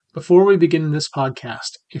Before we begin this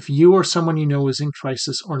podcast, if you or someone you know is in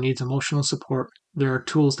crisis or needs emotional support, there are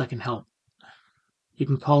tools that can help. You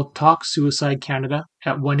can call Talk Suicide Canada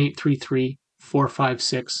at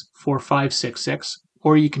 1-833-456-4566,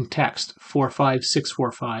 or you can text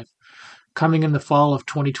 45645. Coming in the fall of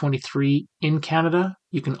 2023 in Canada,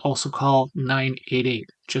 you can also call 988,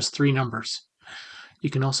 just 3 numbers. You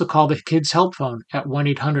can also call the Kids Help Phone at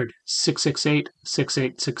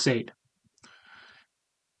 1-800-668-6868.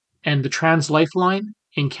 And the Trans Lifeline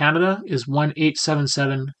in Canada is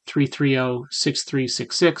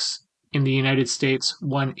 1-877-330-6366. In the United States,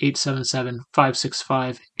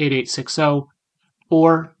 1-877-565-8860,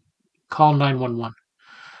 or call 911.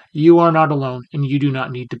 You are not alone, and you do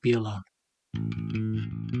not need to be alone.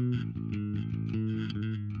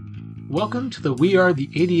 Welcome to the We Are the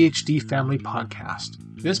ADHD Family podcast.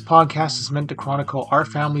 This podcast is meant to chronicle our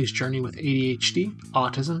family's journey with ADHD,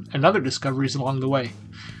 autism, and other discoveries along the way.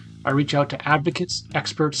 I reach out to advocates,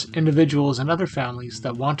 experts, individuals, and other families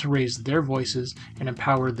that want to raise their voices and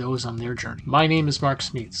empower those on their journey. My name is Mark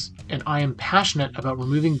Smeets, and I am passionate about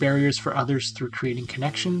removing barriers for others through creating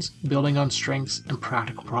connections, building on strengths, and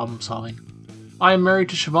practical problem solving. I am married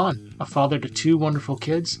to Siobhan, a father to 2 wonderful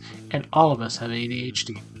kids, and all of us have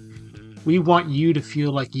ADHD. We want you to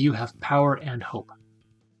feel like you have power and hope.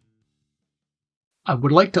 I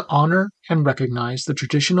would like to honor and recognize the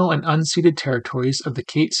traditional and unceded territories of the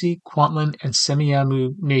Katzie, Kwantlen, and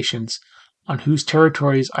Semiahmoo nations, on whose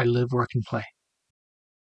territories I live, work, and play.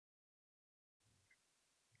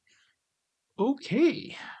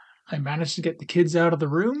 Okay, I managed to get the kids out of the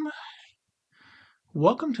room.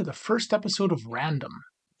 Welcome to the first episode of Random.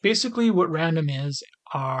 Basically, what Random is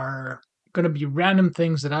are going to be random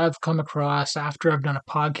things that I've come across after I've done a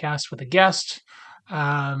podcast with a guest,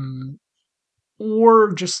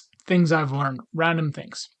 or just things I've learned, random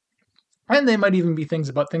things. And they might even be things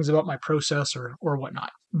about my process or whatnot.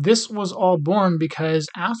 This was all born because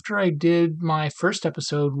after I did my first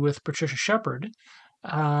episode with Patricia Shepard,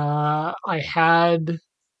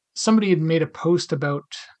 somebody had made a post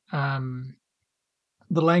about the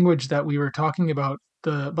language that we were talking about,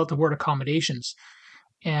 the word accommodations,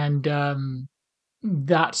 and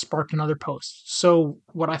that sparked another post. So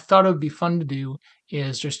what I thought it would be fun to do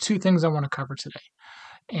is there's 2 things I want to cover today.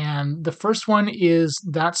 And the first one is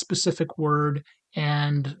that specific word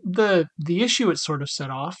and the issue it sort of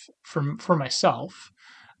set off for myself.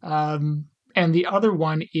 And the other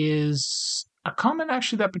one is a comment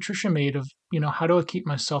actually that Patricia made of, how do I keep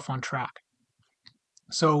myself on track?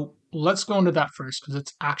 So let's go into that first because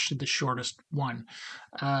it's actually the shortest one.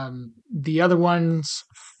 The other one's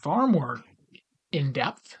far more in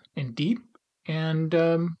depth and deep, and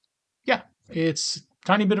it's a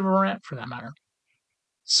tiny bit of a rant for that matter.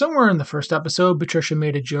 Somewhere in the first episode, Patricia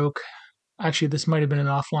made a joke. Actually, this might have been an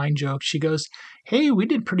offline joke. She goes, "Hey, we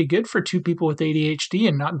did pretty good for 2 people with ADHD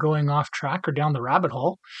and not going off track or down the rabbit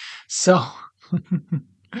hole." So,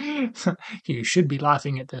 you should be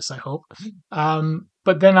laughing at this, I hope.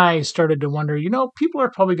 But then I started to wonder, people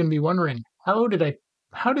are probably going to be wondering, how did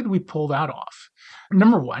we pull that off?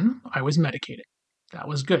 Number 1, I was medicated. That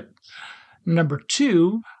was good. Number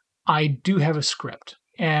 2, I do have a script.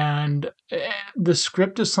 And the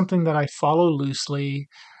script is something that I follow loosely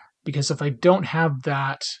because if I don't have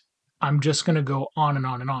that, I'm just going to go on and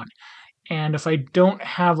on and on. And if I don't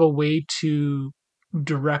have a way to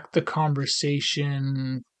direct the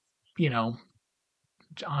conversation,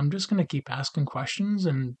 I'm just going to keep asking questions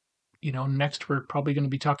and next we're probably going to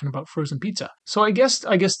be talking about frozen pizza. So I guess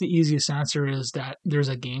the easiest answer is that there's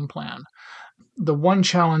a game plan. The one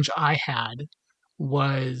challenge I had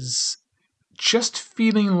was just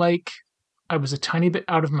feeling like I was a tiny bit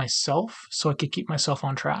out of myself so I could keep myself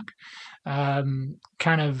on track.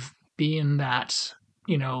 Kind of being that,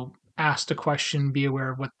 asked a question, be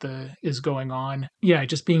aware of what is going on. Yeah,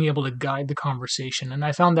 just being able to guide the conversation. And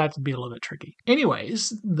I found that to be a little bit tricky.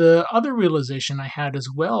 Anyways, the other realization I had as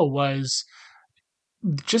well was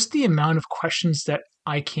just the amount of questions that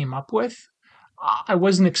I came up with. I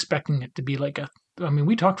wasn't expecting it to be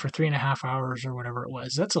we talked for 3.5 hours or whatever it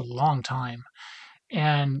was. That's a long time.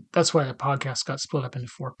 And that's why the podcast got split up into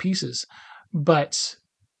 4 pieces. But,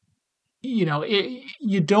 you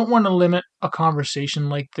don't want to limit a conversation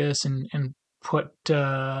like this and put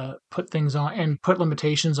things on and put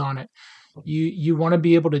limitations on it. You want to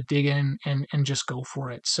be able to dig in and just go for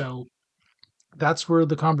it. So that's where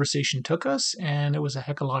the conversation took us, and it was a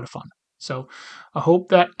heck of a lot of fun. So I hope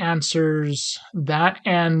that answers that.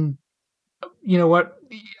 And you know what?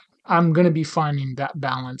 I'm going to be finding that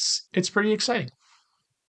balance. It's pretty exciting.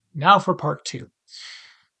 Now for part 2.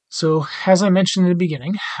 So, as I mentioned in the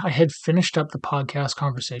beginning, I had finished up the podcast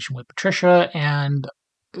conversation with Patricia, and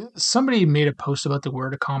somebody made a post about the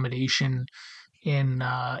word accommodation in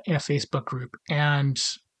a Facebook group, and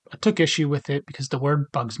I took issue with it because the word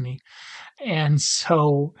bugs me. And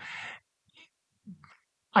so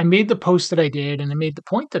I made the post that I did, and I made the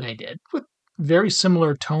point that I did with very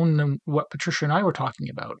similar tone than what Patricia and I were talking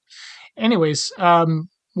about. Anyways,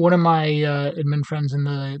 one of my admin friends in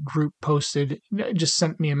the group posted, just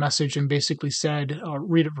sent me a message and basically said, I'll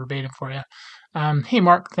read it verbatim for you. Hey,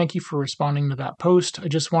 Mark, thank you for responding to that post. I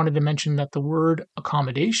just wanted to mention that the word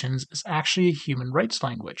accommodations is actually a human rights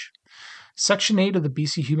language. Section 8 of the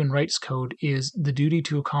BC Human Rights Code is the duty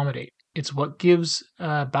to accommodate. It's what gives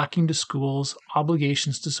backing to schools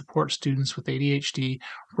obligations to support students with ADHD,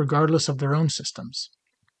 regardless of their own systems.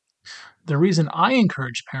 The reason I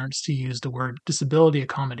encourage parents to use the word disability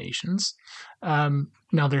accommodations,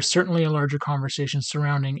 now there's certainly a larger conversation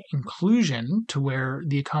surrounding inclusion to where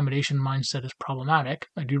the accommodation mindset is problematic.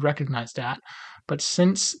 I do recognize that. But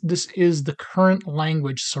since this is the current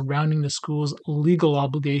language surrounding the school's legal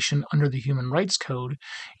obligation under the Human Rights Code,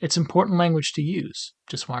 it's important language to use.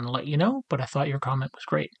 Just wanted to let you know, but I thought your comment was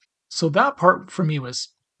great. So that part for me was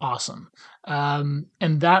awesome. And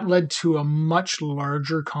that led to a much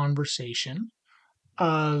larger conversation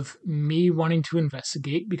of me wanting to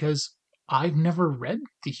investigate because I've never read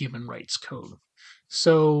the Human Rights Code.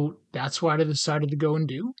 So that's what I decided to go and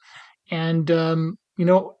do. And,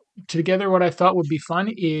 together, what I thought would be fun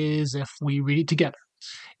is if we read it together.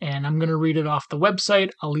 And I'm going to read it off the website.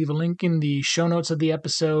 I'll leave a link in the show notes of the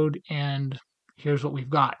episode. And here's what we've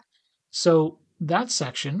got. So that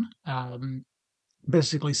section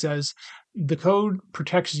basically says the code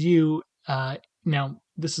protects you. Now,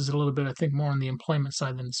 this is a little bit, I think, more on the employment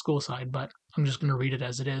side than the school side, but I'm just going to read it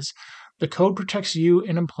as it is. The code protects you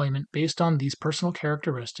in employment based on these personal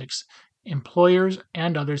characteristics. Employers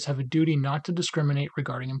and others have a duty not to discriminate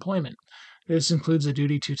regarding employment. This includes a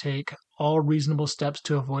duty to take all reasonable steps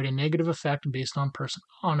to avoid a negative effect based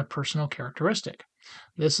on a personal characteristic.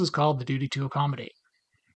 This is called the duty to accommodate.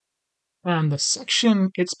 And the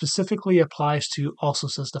section it specifically applies to also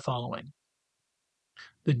says the following.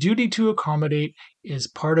 The duty to accommodate is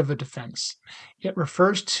part of a defense. It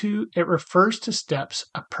refers to steps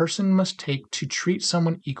a person must take to treat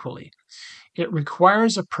someone equally. It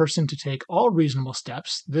requires a person to take all reasonable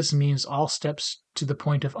steps. This means all steps to the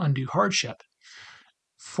point of undue hardship.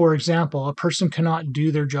 For example, a person cannot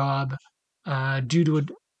do their job due to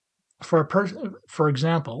for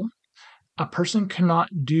example, a person cannot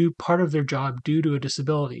do part of their job due to a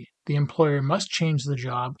disability. The employer must change the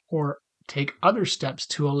job or take other steps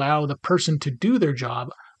to allow the person to do their job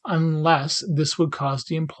unless this would cause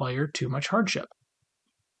the employer too much hardship.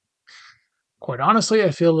 Quite honestly,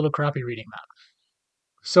 I feel a little crappy reading that.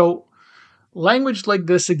 So, language like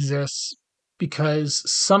this exists because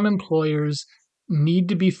some employers need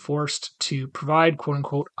to be forced to provide quote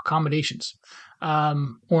unquote accommodations.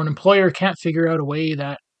 Or an employer can't figure out a way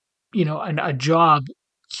that a job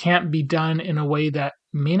can't be done in a way that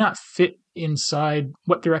may not fit inside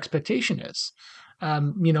what their expectation is.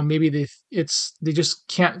 Maybe they just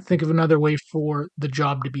can't think of another way for the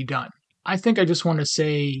job to be done. I think I just want to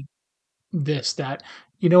say this that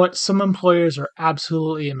some employers are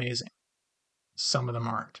absolutely amazing. Some of them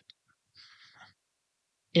aren't.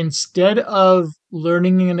 Instead of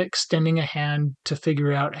learning and extending a hand to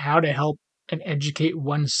figure out how to help and educate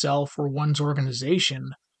oneself or one's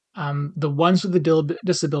organization, the ones with the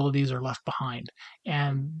disabilities are left behind.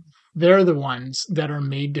 And they're the ones that are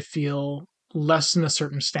made to feel less than a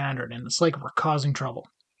certain standard. And it's like we're causing trouble.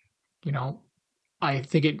 You know, I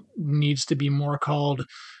think it needs to be more call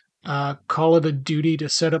it a duty to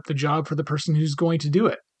set up the job for the person who's going to do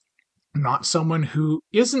it, not someone who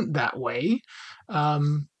isn't that way,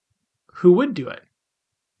 um, who would do it,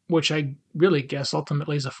 which I really guess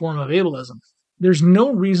ultimately is a form of ableism. There's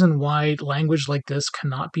no reason why language like this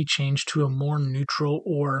cannot be changed to a more neutral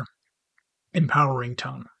or empowering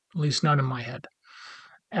tone, at least not in my head.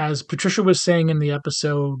 As Patricia was saying in the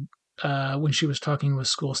episode when she was talking with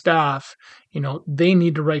school staff, they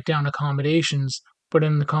need to write down accommodations, but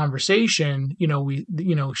in the conversation,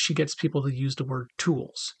 she gets people to use the word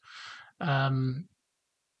tools. Um,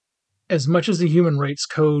 as much as the Human Rights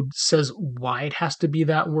Code says why it has to be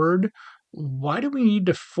that word, why do we need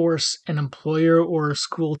to force an employer or a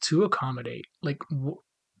school to accommodate? Like,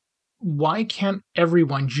 why can't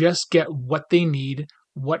everyone just get what they need,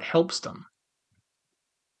 what helps them?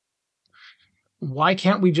 Why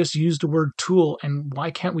can't we just use the word tool and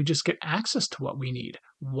why can't we just get access to what we need?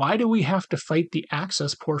 Why do we have to fight the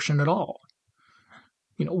access portion at all?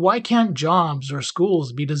 Why can't jobs or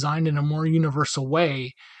schools be designed in a more universal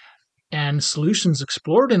way and solutions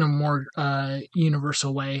explored in a more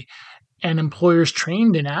universal way and employers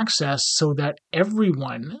trained in access so that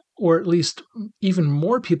everyone, or at least even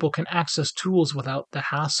more people, can access tools without the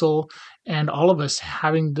hassle and all of us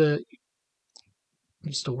having to,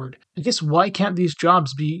 what's the word? I guess, why can't these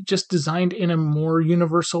jobs be just designed in a more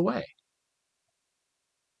universal way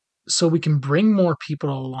so we can bring more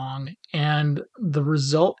people along and the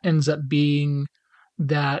result ends up being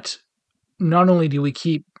that not only do we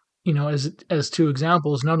keep, as two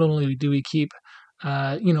examples, not only do we keep,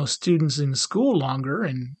 students in school longer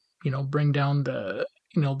and, bring down the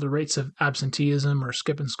rates of absenteeism or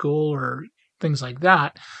skipping school or things like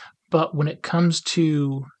that, but when it comes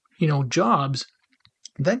to, jobs,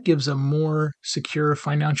 that gives a more secure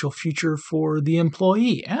financial future for the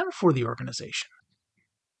employee and for the organization.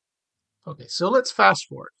 Okay, so let's fast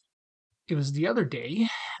forward. It was the other day.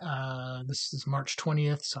 This is March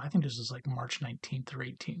 20th, so I think this is like March 19th or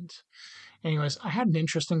 18th. Anyways, I had an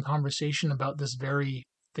interesting conversation about this very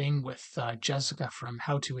thing with Jessica from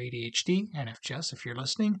How to ADHD. And if Jess, if you're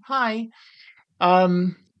listening, hi.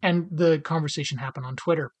 And the conversation happened on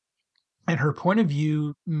Twitter, and her point of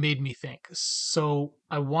view made me think. So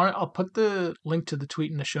I'll put the link to the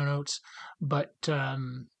tweet in the show notes, but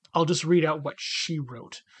I'll just read out what she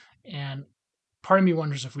wrote. And part of me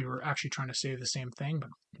wonders if we were actually trying to say the same thing, but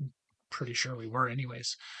I'm pretty sure we were,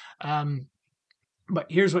 anyways. Um, but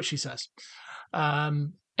here's what she says.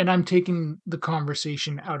 And I'm taking the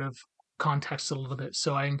conversation out of context a little bit,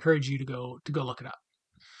 so I encourage you to go look it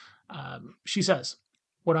up. She says,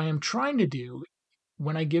 "What I am trying to do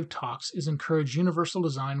when I give talks is encourage universal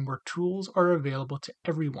design where tools are available to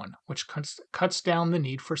everyone, which cuts down the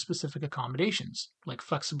need for specific accommodations, like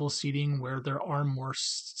flexible seating where there are more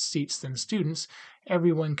seats than students.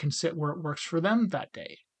 Everyone can sit where it works for them that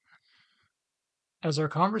day." As our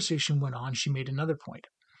conversation went on, she made another point.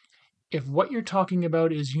 If what you're talking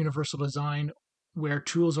about is universal design where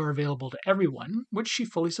tools are available to everyone, which she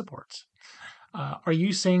fully supports, are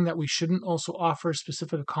you saying that we shouldn't also offer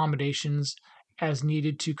specific accommodations as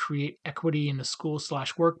needed to create equity in the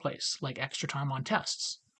school/workplace, like extra time on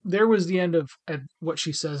tests? There was the end of what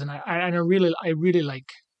she says, and I really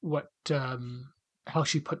like what how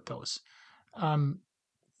she put those. Um,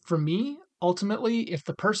 for me, ultimately, if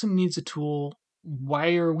the person needs a tool,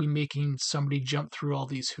 why are we making somebody jump through all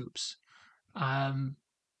these hoops? Um,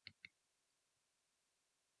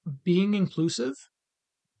 being inclusive,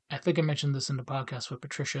 I think I mentioned this in the podcast with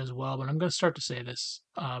Patricia as well, but I'm going to start to say this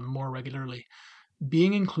more regularly.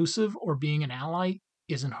 Being inclusive or being an ally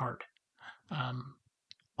isn't hard. Um,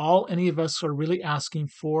 all any of us are really asking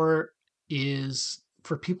for is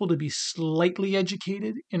for people to be slightly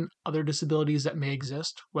educated in other disabilities that may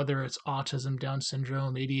exist, whether it's autism, Down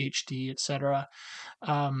syndrome, ADHD, etc.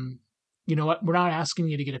 Um, you know what? We're not asking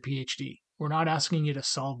you to get a PhD. We're not asking you to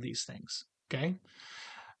solve these things. Okay.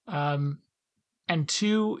 Um, and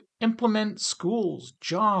to implement schools,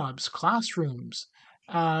 jobs, classrooms,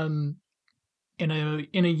 um, in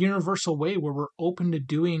a universal way where we're open to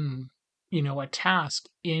doing, a task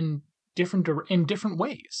in different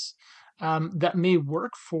ways that may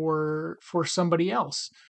work for somebody else.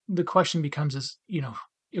 The question becomes is,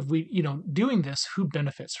 if we, doing this, who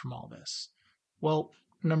benefits from all this? Well,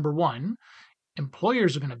 number one,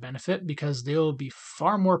 employers are going to benefit because they'll be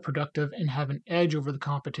far more productive and have an edge over the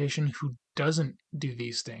competition who doesn't do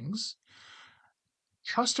these things.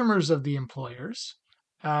 Customers of the employers,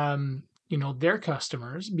 their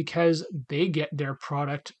customers, because they get their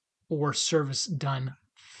product or service done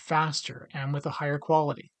faster and with a higher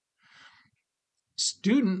quality.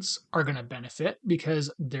 Students are going to benefit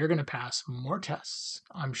because they're going to pass more tests.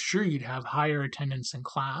 I'm sure you'd have higher attendance in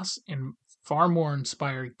class and far more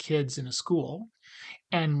inspired kids in a school.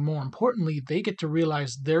 And more importantly, they get to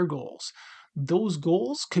realize their goals. Those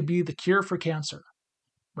goals could be the cure for cancer,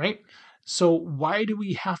 right? So why do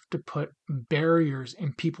we have to put barriers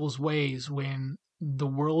in people's ways when the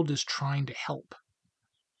world is trying to help?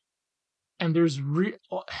 And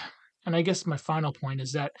and I guess my final point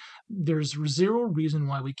is that there's zero reason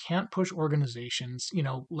why we can't push organizations,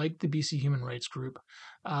 like the BC Human Rights Group,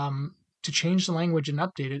 to change the language and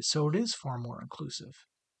update it so it is far more inclusive.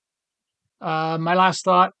 My last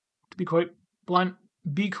thought, to be quite blunt,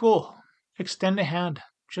 be cool. Extend a hand.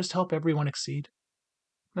 Just help everyone exceed.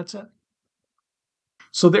 That's it.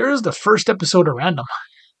 So there is the first episode of Random.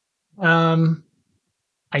 Um,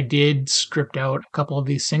 I did script out a couple of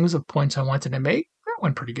these things of points I wanted to make. That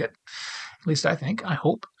went pretty good. At least I think. I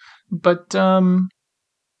hope. But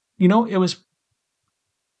it was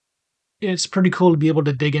it's pretty cool to be able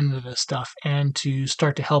to dig into this stuff and to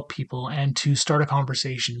start to help people and to start a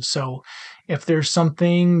conversation. So if there's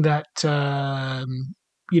something that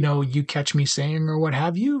you catch me saying or what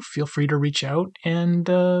have you, feel free to reach out and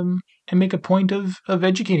make a point of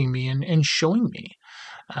educating me and showing me.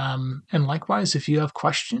 And likewise, if you have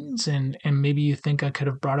questions and maybe you think I could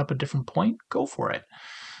have brought up a different point, go for it.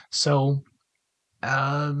 So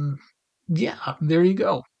um, yeah, there you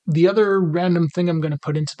go. The other random thing I'm going to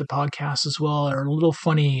put into the podcast as well are little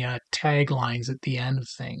funny taglines at the end of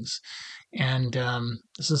things. And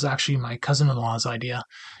this is actually my cousin-in-law's idea,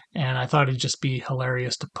 and I thought it'd just be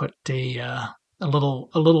hilarious to put a little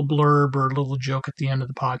blurb or a little joke at the end of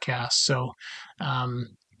the podcast. So um,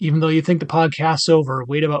 even though you think the podcast's over,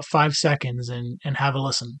 wait about 5 seconds and have a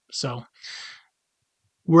listen. So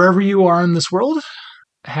wherever you are in this world,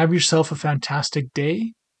 have yourself a fantastic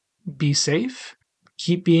day. Be safe,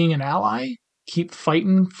 keep being an ally, keep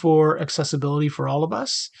fighting for accessibility for all of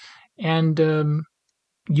us, and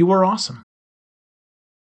you are awesome.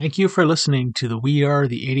 Thank you for listening to the We Are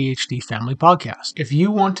the ADHD Family podcast. If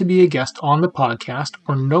you want to be a guest on the podcast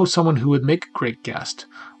or know someone who would make a great guest,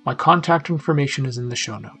 my contact information is in the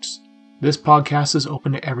show notes. This podcast is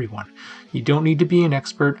open to everyone. You don't need to be an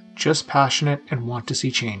expert, just passionate and want to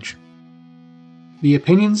see change. The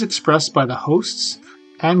opinions expressed by the hosts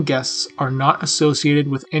and guests are not associated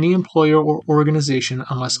with any employer or organization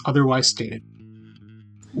unless otherwise stated.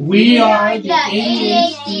 We are the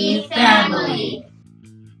ADHD family.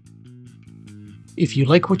 If you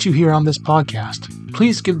like what you hear on this podcast,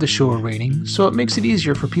 please give the show a rating so it makes it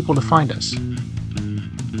easier for people to find us.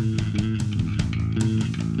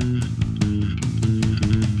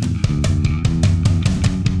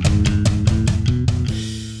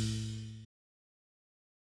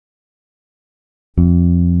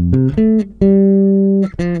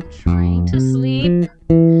 Trying to sleep.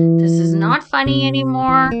 This is not funny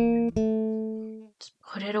anymore. Just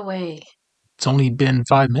put it away. It's only been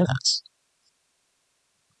 5 minutes.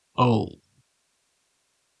 Oh.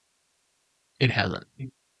 It hasn't.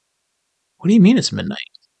 What do you mean it's midnight?